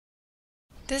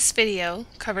This video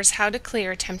covers how to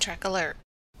clear TempTrak alert.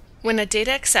 When a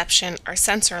data exception or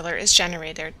sensor alert is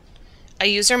generated, a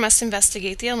user must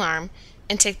investigate the alarm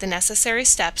and take the necessary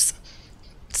steps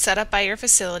set up by your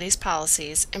facility's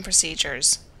policies and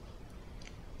procedures.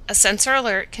 A sensor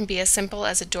alert can be as simple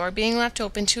as a door being left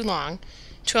open too long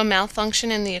to a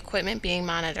malfunction in the equipment being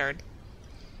monitored.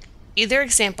 Either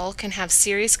example can have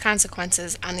serious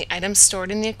consequences on the items stored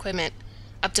in the equipment,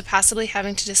 up to possibly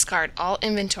having to discard all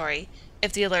inventory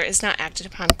if the alert is not acted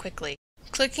upon quickly.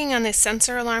 Clicking on the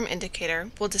sensor alarm indicator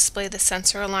will display the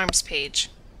sensor alarms page.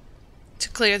 To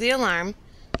clear the alarm,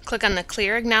 click on the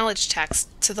Clear Acknowledge text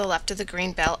to the left of the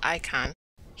green bell icon.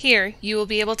 Here, you will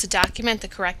be able to document the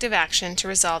corrective action to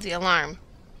resolve the alarm.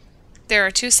 There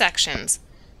are two sections,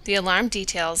 the alarm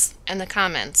details and the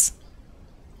comments.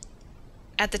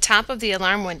 At the top of the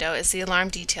alarm window is the alarm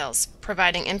details,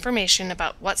 providing information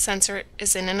about what sensor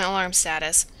is in an alarm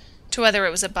status, to whether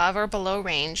it was above or below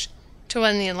range, to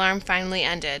when the alarm finally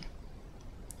ended.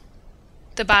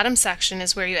 The bottom section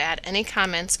is where you add any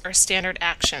comments or standard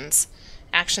actions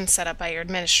set up by your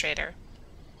administrator.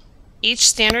 Each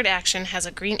standard action has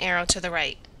a green arrow to the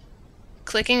right.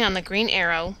 Clicking on the green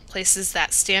arrow places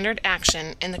that standard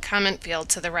action in the comment field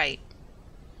to the right.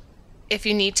 If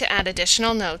you need to add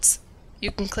additional notes,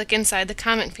 you can click inside the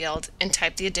comment field and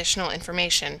type the additional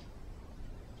information.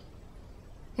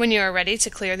 When you are ready to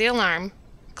clear the alarm,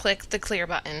 click the Clear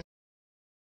button.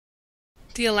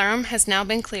 The alarm has now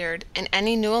been cleared, and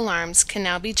any new alarms can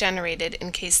now be generated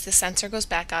in case the sensor goes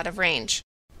back out of range.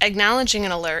 Acknowledging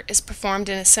an alert is performed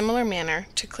in a similar manner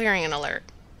to clearing an alert.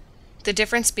 The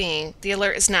difference being, the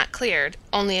alert is not cleared,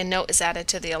 only a note is added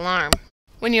to the alarm.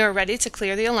 When you are ready to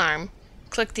clear the alarm,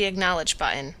 click the Acknowledge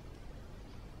button.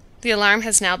 The alarm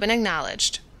has now been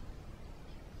acknowledged.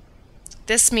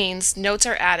 This means notes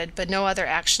are added but no other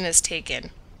action is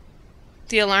taken.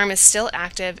 The alarm is still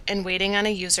active and waiting on a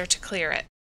user to clear it.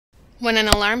 When an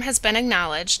alarm has been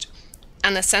acknowledged,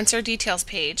 on the Sensor Details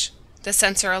page, the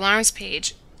Sensor Alarms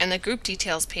page, and the Group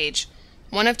Details page,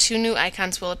 one of two new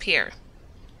icons will appear.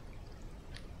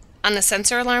 On the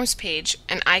Sensor Alarms page,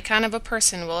 an icon of a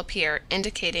person will appear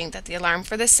indicating that the alarm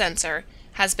for this sensor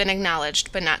has been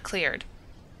acknowledged but not cleared.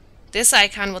 This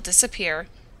icon will disappear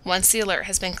once the alert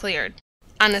has been cleared.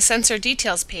 On the Sensor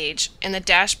Details page, in the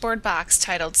dashboard box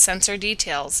titled Sensor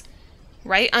Details,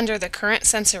 right under the current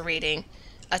sensor rating,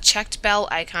 a checked bell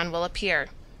icon will appear.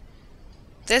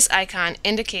 This icon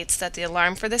indicates that the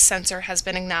alarm for this sensor has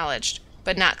been acknowledged,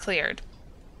 but not cleared.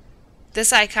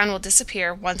 This icon will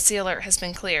disappear once the alert has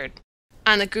been cleared.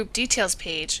 On the Group Details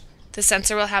page, the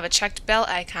sensor will have a checked bell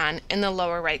icon in the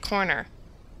lower right corner.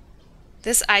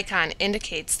 This icon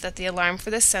indicates that the alarm for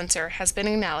this sensor has been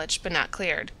acknowledged but not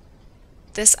cleared.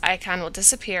 This icon will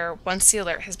disappear once the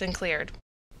alert has been cleared.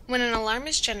 When an alarm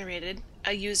is generated,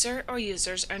 a user or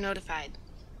users are notified.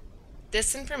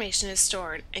 This information is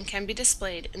stored and can be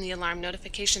displayed in the Alarm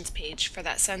Notifications page for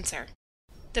that sensor.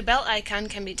 The bell icon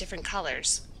can be different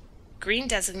colors. Green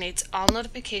designates all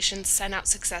notifications sent out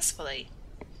successfully.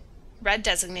 Red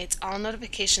designates all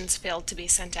notifications failed to be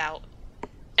sent out.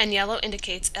 And yellow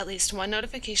indicates at least one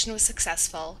notification was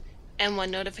successful and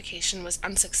one notification was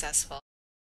unsuccessful.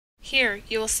 Here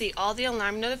you will see all the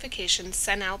alarm notifications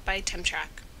sent out by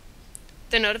TempTrak.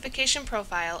 The notification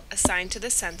profile assigned to the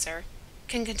sensor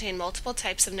can contain multiple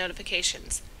types of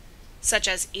notifications, such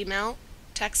as email,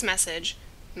 text message,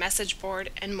 message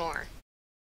board, and more.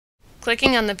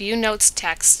 Clicking on the View Notes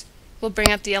text will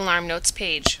bring up the Alarm Notes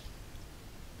page.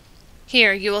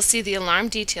 Here you will see the alarm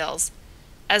details,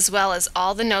 as well as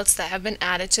all the notes that have been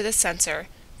added to the sensor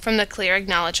from the Clear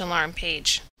Acknowledge Alarm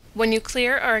page. When you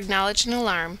clear or acknowledge an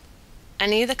alarm,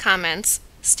 any of the comments,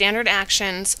 standard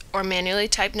actions, or manually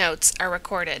typed notes are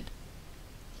recorded.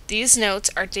 These notes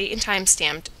are date and time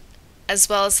stamped, as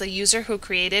well as the user who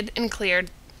created and cleared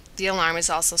the alarm is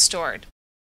also stored.